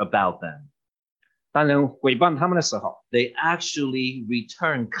slander about them, 当人毁谤他们的时候， they actually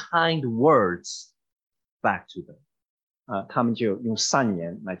return kind words back to them. 他们就用善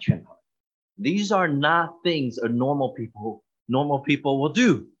言来劝他们。 These are not things a normal people will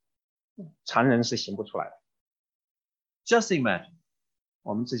do. 常人是行不出来的。 Just imagine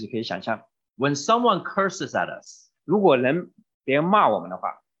我们自己可以想象， when someone curses at us, 如果别人骂我们的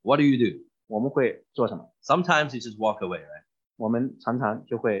话， what do you do? 我们会做什么？ Sometimes you just walk away, right? 我们常常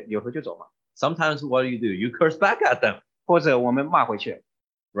就会扭头就走嘛， Sometimes what do? You curse back at them, 或者我们骂回去，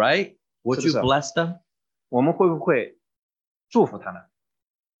 right? Would you 是不是？ bless them? 我们会不会祝福他呢？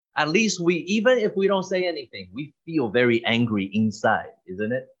 At least even if we don't say anything, we feel very angry inside, isn't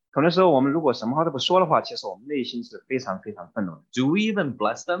it? 可能时候我们如果什么话都不说的话，其实我们内心是非常非常愤怒的。 Do we even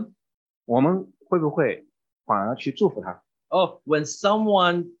bless them? 我们会不会反而去祝福他？ Oh, when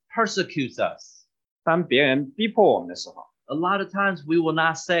someone persecutes us, 当别人逼迫我们的时候， a lot of times we will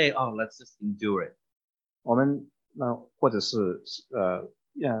not say, oh, let's just endure it. 我们或者是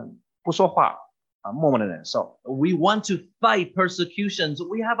不说话默默的忍受， We want to fight persecutions.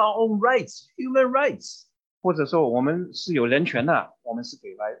 We have our own rights, human rights. 或者说我们是有人权的，我们是可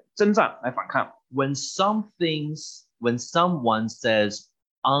以来征战来反抗。 When someone says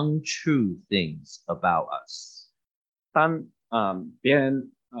untrue things about us, 当别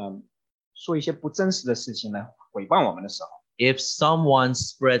人说一些不真实的事情来诽谤我们的时候， if someone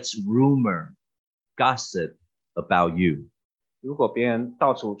spreads rumor, gossip about you, 如果别人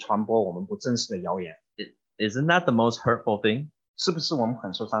到处传播我们不真实的谣言， isn't that the most hurtful thing? 是不是我们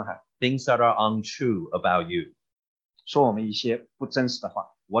很受伤害？ Things that are untrue about you. 说我们一些不真实的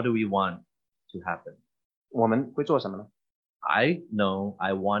话， What do we want to happen? 我们会做什么呢？ I know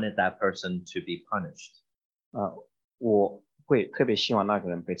I wanted that person to be punished. 我会特别希望那个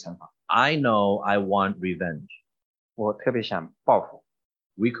人被惩罚， I know I want revenge. 我特别想报复。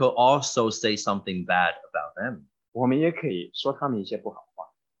 We could also say something bad about them. 我们也可以说他们一些不好的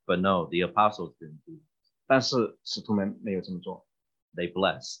话， But no, the apostles didn't do it. 但是使徒们没有这么做， They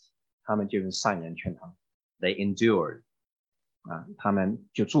blessed. 他们就用善言劝他们， They endured. 他们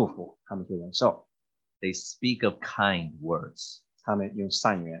就祝福，他们就忍受， They speak of kind words. 他们用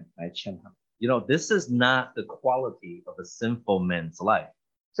善言来劝他们。 You know, this is not the quality of a sinful man's life.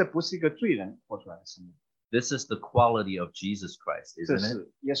 这不是一个罪人活出来的生命， This is the quality of Jesus Christ, 这 isn't it?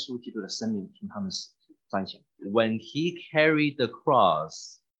 是耶稣基督的生命从他们彰显。 When he carried the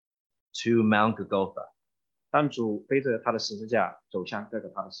cross to Mount Golgotha, 当主背着他的十字架走向各个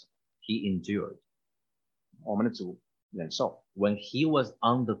他的时候， he endured. 我们的主忍受； When he was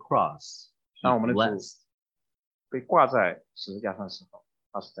on the cross, he 当我们的主 blessed. 被挂在十字架上的时候，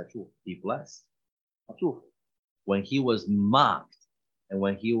他是在祝福， He blessed. 他祝福； When he was mocked and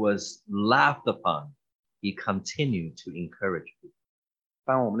when he was laughed upon, he continued to encourage people.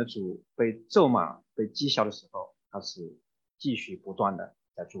 当我们的主被咒骂、被讥笑的时候，他是继续不断的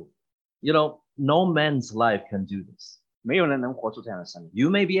在祝福。 You know, no man's life can do this. 没有人能活出这样的生命。 You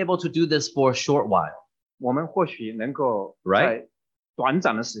may be able to do this for a short while. 我们或许能够 Right. 在短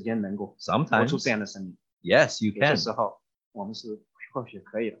暂的时间能够活出 Sometimes, 这样的生命， yes, you 有些 can. 时候我们是或许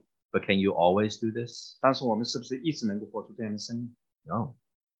可以的， But can you always do this? 但是我们是不是一直能够活出这样的生命？ No.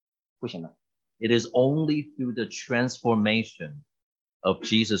 不行的。 It is only through the transformation of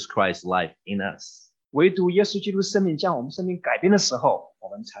Jesus Christ's life in us. 唯独耶稣基督生命将我们生命改变的时候，我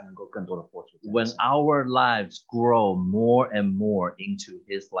们才能够更多的活出这样的 When 生命。 our lives grow more and more into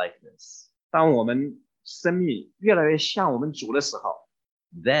his likeness. 当我们生命越来越像我们主的时候，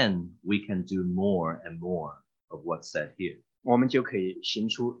 then we can do more and more of what's said here. 我们就可以行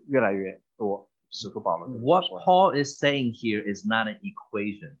出越来越多使徒保罗的 What 说的。 Paul is saying here is not an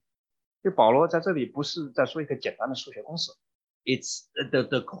equation. 就保罗在这里不是在说一个简单的数学公式， It's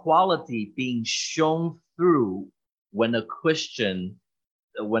the quality being shown through when a Christian's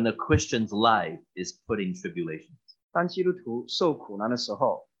life is put in tribulation. 当基督徒受苦难的时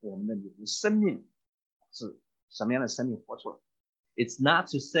候，我们的生命是什么样的生命活出来？ It's not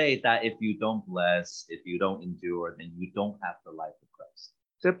to say that if you don't bless, if you don't endure, then you don't have the life of Christ.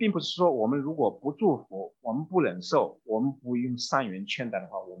 这并不是说我们如果不祝福，我们不忍受，我们不用善缘劝导的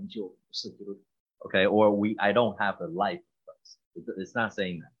话，我们就不是基督徒。 Okay, or I don't have the life of Christ. It's not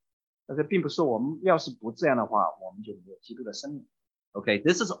saying that. 但是并不是说我们要是不这样的话，我们就没有基督的生命。 Okay,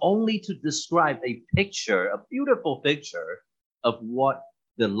 this is only to describe a picture, a beautiful picture of what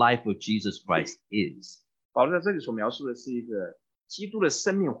the life of Jesus Christ is. 保罗在这里所描述的是一个基督的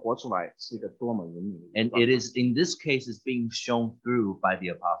生命活出来是一个多么荣美的一个 And 状 it 态 is, in this case, is being shown through by the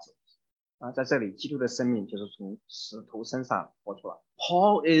apostles. 啊，在这里基督的生命就是从使徒身上活出来。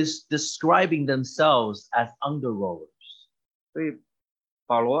 Paul is describing themselves as under-rowers. 所以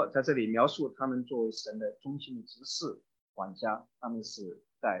保罗在这里描述他们作为神的中心的执事管家，他们是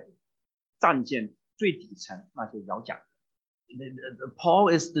在战舰最底层，那就摇桨。 Paul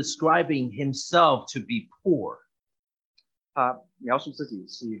is describing himself to be poor. 他描述自己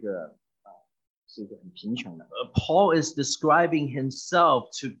是一个很贫穷的。 Paul is describing himself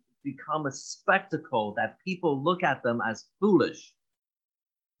to become a spectacle that people look at them as foolish.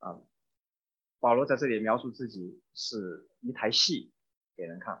 保罗在这里描述自己是一台戏给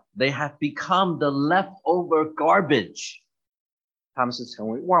人看， They have become the leftover garbage. 他们是成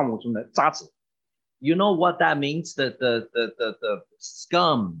为万物中的渣滓。 You know what that means? The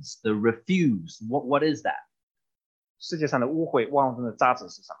scums, the refuse. What is that? 世界上的污秽，万物中的渣滓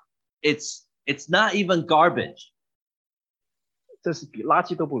是啥？ It's not even garbage. 这是比垃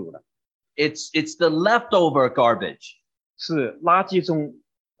圾都不如的， It's the leftover garbage. 是垃圾中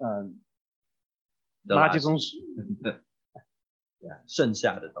，The 垃圾中，剩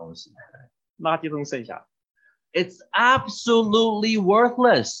下的东西。垃圾中剩下， It's absolutely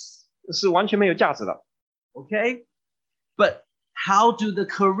worthless. 是完全没有价值的。 Okay? But how do the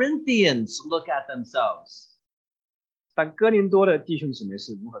Corinthians look at themselves? 但哥林多的弟兄姊妹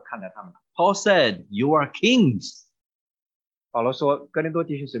是如何看待他们的？ Paul said, You are kings. 保罗说，哥林多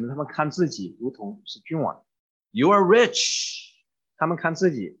弟兄姊妹他们看自己如同是君王， You are rich. 他们看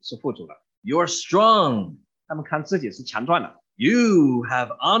自己是富足的， You are strong. 他们看自己是强壮的， You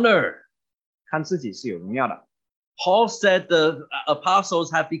have honor. 看自己是有荣耀的。 Paul said the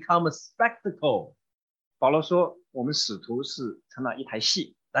apostles have become a spectacle, 保罗说，我们使徒是成了一台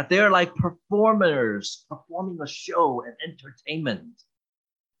戏， that they're like performers performing a show and entertainment.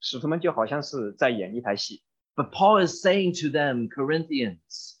 使徒们就好像是在演一台戏。 But Paul is saying to them,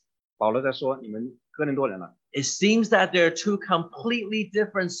 Corinthians, 保罗在说，你们哥林多人了， it seems that there are two completely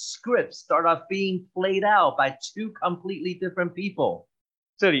different scripts that are being played out by two completely different people.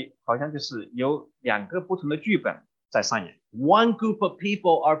 这里好像就是有两个不同的剧本在上演。 One group of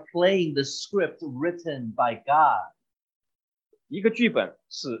people are playing the script written by God, 一个剧本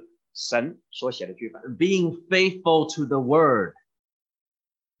是神所写的剧本， being faithful to the word,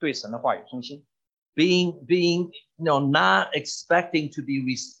 对神的话语忠心， being not expecting to be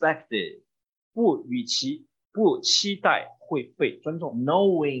respected, 不期待会被尊重，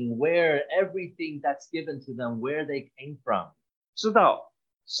 knowing where everything that's given to them, where they came from, 知道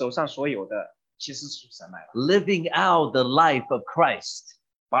手上所有的其实是神来的， living out the life of Christ.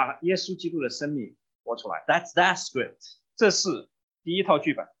 把耶稣基督的生命活出来， That's that script. 这是第一套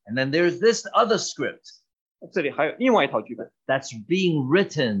剧本。 And then there's this other script 这里还有另外一套剧本， that's being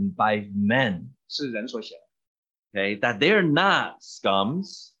written by men. 是人所写的。 Okay, that they're not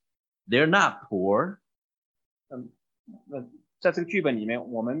scums, they're not poor, 那在这个剧本里面，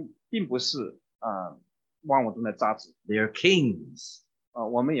我们并不是万物中的渣滓， they're kings,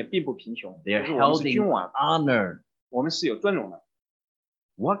 我们也并不贫穷， they're 就是我们是 held 君 in 王， honor. 我们是有尊荣的。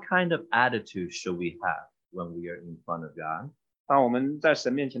 What kind of attitude should we have when we are in front of God? 当我们在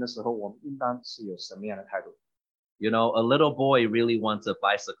神面前的时候，我们应当是有什么样的态度？ You know, a little boy really wants a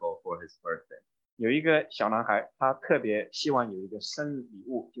bicycle for his birthday. 有一个小男孩，他特别希望有一个生日礼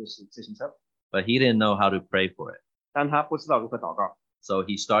物，就是自行车， But he didn't know how to pray for it. 但他不知道如何祷告， So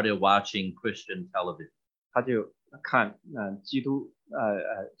he started watching Christian television. 他就看基督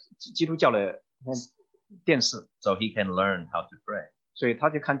教的电视， So he can learn how to pray. 所以他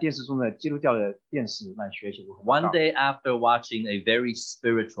就看电视中的基督教的电视来学习如何祷 One 告。 day after watching a very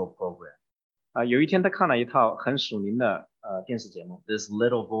spiritual program, 有一天他看了一套很属灵的电视节目， This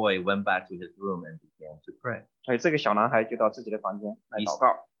little boy went back to his room and began to pray. 所以这个小男孩就到自己的房间来祷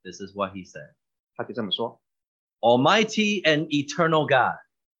告， This is what he said. 他就这么说 Almighty and eternal God,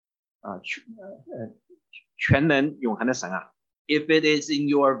 全能永恒的神啊， if it is in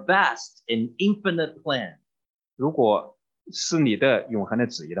your vast and infinite plan 如果是你的永恒的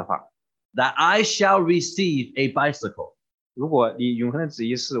旨意的话， that I shall receive a bicycle, 如果你永恒的旨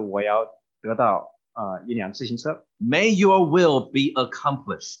意是我要得到一辆自行车， may your will be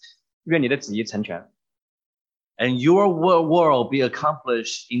accomplished 愿你的旨意成全， and your world be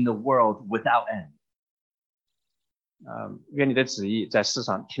accomplished in the world without end. 愿你的旨意在世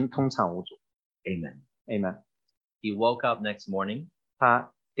上通畅无阻。 Amen. Amen。 He woke up next morning.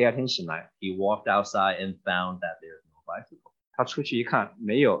 他第二天醒来， He walked outside and found that there's no bicycle. 他出去一看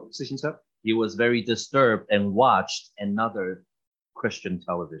没有自行车， He was very disturbed and watched another Christian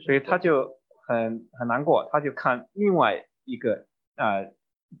所以 television. 他就很难过，他就看另外一个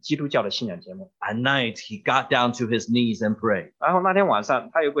基督教的信仰节目。 At night, he got down to his knees and prayed, 然后那天晚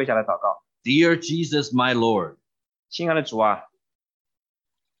上他又跪下来祷告， Dear Jesus, my Lord, 亲爱的主啊，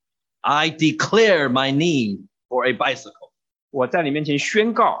 I declare my need for a bicycle. 我在你面前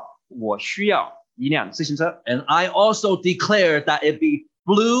宣告，我需要一辆自行车。 And I also declare that it be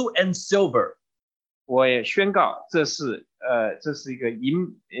blue and silver. 我也宣告这是一个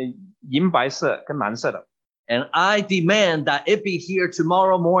银白色跟蓝色的。 And I demand that it be here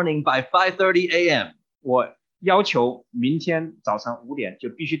tomorrow morning by 5:30 a.m. 我要求明天早上5点就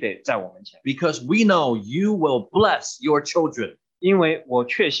必须得在我门前， because we know you will bless your children. 因为我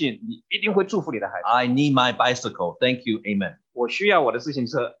确信你一定会祝福你的孩子。 I need my bicycle. Thank you. Amen. 我需要我的自行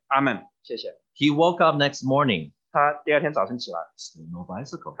车。阿门，谢谢。 He woke up next morning. 他第二天早晨起来 Still no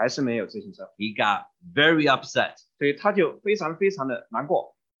bicycle. 还是没有自行车， He got very upset. 所以他就非常的难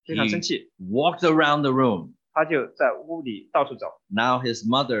过，非常生气， Walked around the room. 他就在屋里到处走。 Now his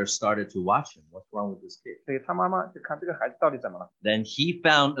mother started to watch him. What's wrong with this kid? 所以他妈妈就看这个孩子到底怎么了， Then he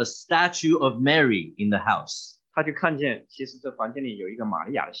found a statue of Mary in the house. 他就看见其实这房间里有一个玛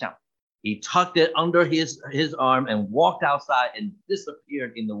利亚的像， He tucked it under his arm and walked outside and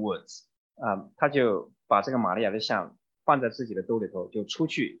disappeared in the woods. 他就把这个玛利亚的像放在自己的兜里头，就出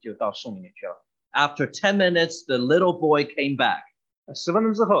去就到树林里去了。 After 10 minutes, the little boy came back, 10分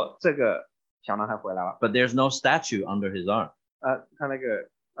钟之后，这个小男孩回来了， but there's no statue under his arm. 他那个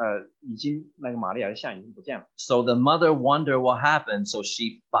已经那个玛利亚的像已经不见了， So the mother wondered what happened, so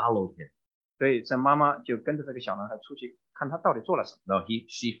she followed him. 所以这妈妈就跟着这个小男孩出去看他到底做了什么。 No,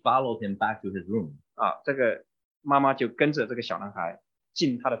 she followed him back to his room. 这个妈妈就跟着这个小男孩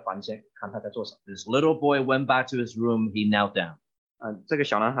进他的房间，看他在做什么。 This little boy went back to his room. He knelt down, 这个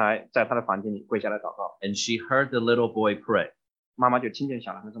小男孩在他的房间里跪下来祷告， and she heard the little boy pray, 妈妈就听见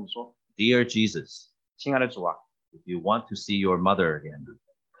小男孩这么说 Dear Jesus, 亲爱的主啊， if you want to see your mother again,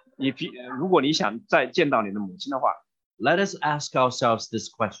 如果你想再见到你的母亲的话， let us ask ourselves this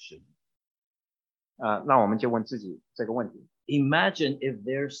question. 那我们就问自己这个问题： Imagine if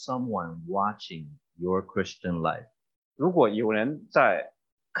there's someone watching your Christian life. 如果有人在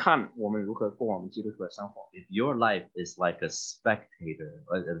看我们如何过我们基督徒的生活， If your life is like a spectator,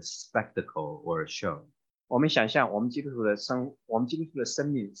 or a spectacle, or a show, 我们想象我们基督徒的生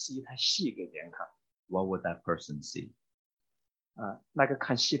命是一台戏给别人看， what would that person see? 那个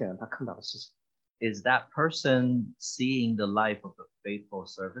看戏的人他看到的是什么？ Is that person seeing the life of a faithful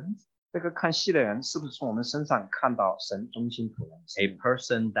servant? 这个看戏的人是不是从我们身上看到神忠心仆人的生 A 命？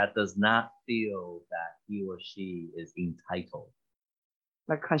 person that does not feel that he or she is entitled?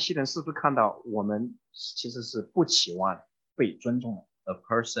 那看戏的人是不是看到我们其实是不期望被尊重的？ A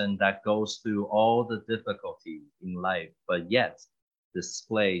person that goes through all the difficulties in life, but yet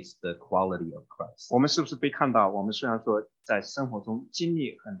displays the quality of Christ? 我们是不是被看到？我们虽然说在生活中经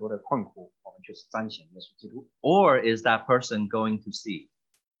历很多的困苦，我们却是彰显耶稣基督。 Or is that person going to see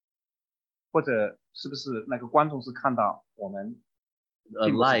或者是不是那个观众是看到我们 a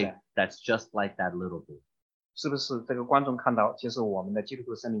life that's just like that little boy? 是不是这个观众看到，其实我们的基督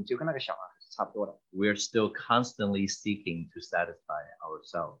徒生命就跟那个小孩是差不多的？ We're still constantly seeking to satisfy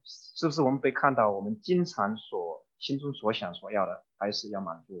ourselves. 是不是我们被看到，我们经常心中所想所要的，还是要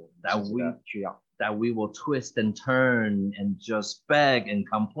满足我们自己的需要？ That we will twist and turn and just beg and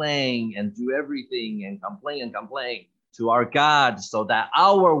complain and do everything and complain to our God so that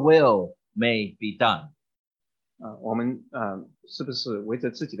our will may be done. 我们是不是围着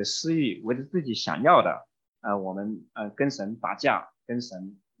自己的私欲，围着自己想要的，我们跟神打架，跟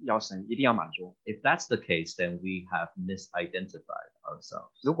神要神一定要满足？ If that's the case, then we have misidentified ourselves.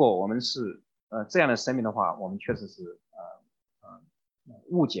 如果我们是这样的生命的话，我们确实是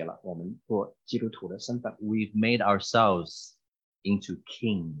误解了我们做基督徒的身份。 We've made ourselves into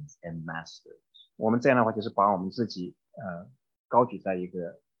kings and masters 我们这样的话就是把我们自己高举在一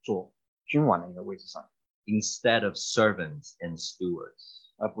个做君王的一个位置上， instead of servants and stewards.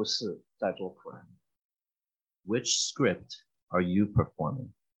 而不是在做仆人。 Which script are you performing?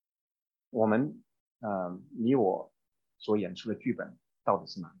 我们你我所演出的剧本到底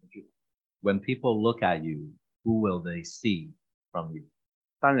是哪个剧本？ When people look at you, who will they see from you?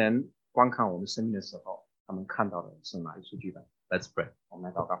 当人观看我们生命的时候，他们看到的是哪一出剧本？ Let's pray. 我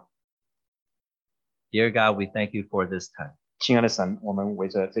们来祷告。 Dear God, we thank you for this time. 亲爱的神，我们为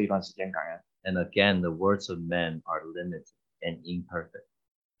着这一段时间感恩。 And again, the words of men are limited and imperfect.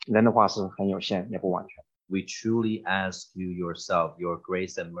 人的话是很有限，也不完全。 We truly ask you yourself, your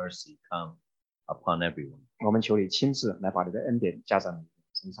grace and mercy come upon everyone. 我们求你亲自来把你的恩典加在我们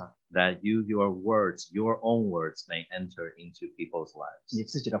身上， That you, your words, your own words may enter into people's 你 lives.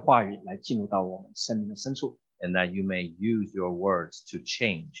 自己的话语来进入到我们生命的深处， And that you may use your words to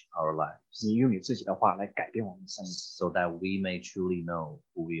change our lives. 你用你自己的话来改变我们的生命， So that we may truly know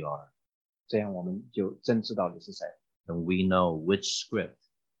who we are. 这样我们就真知道你是谁， And we know which script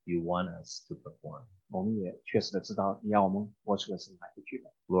you want us to perform. 我们也确实的知道你要我们活出的是哪个剧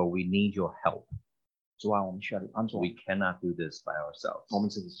本。 Lord, we need your help. 主啊，我们需要你帮助我 We 们， cannot do this by ourselves. 我们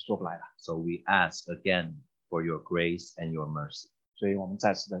自己是做不来的， So we ask again for your grace and your mercy. 所以我们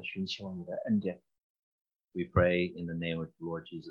再次的寻求你的恩典。 We pray in the name of the Lord Jesus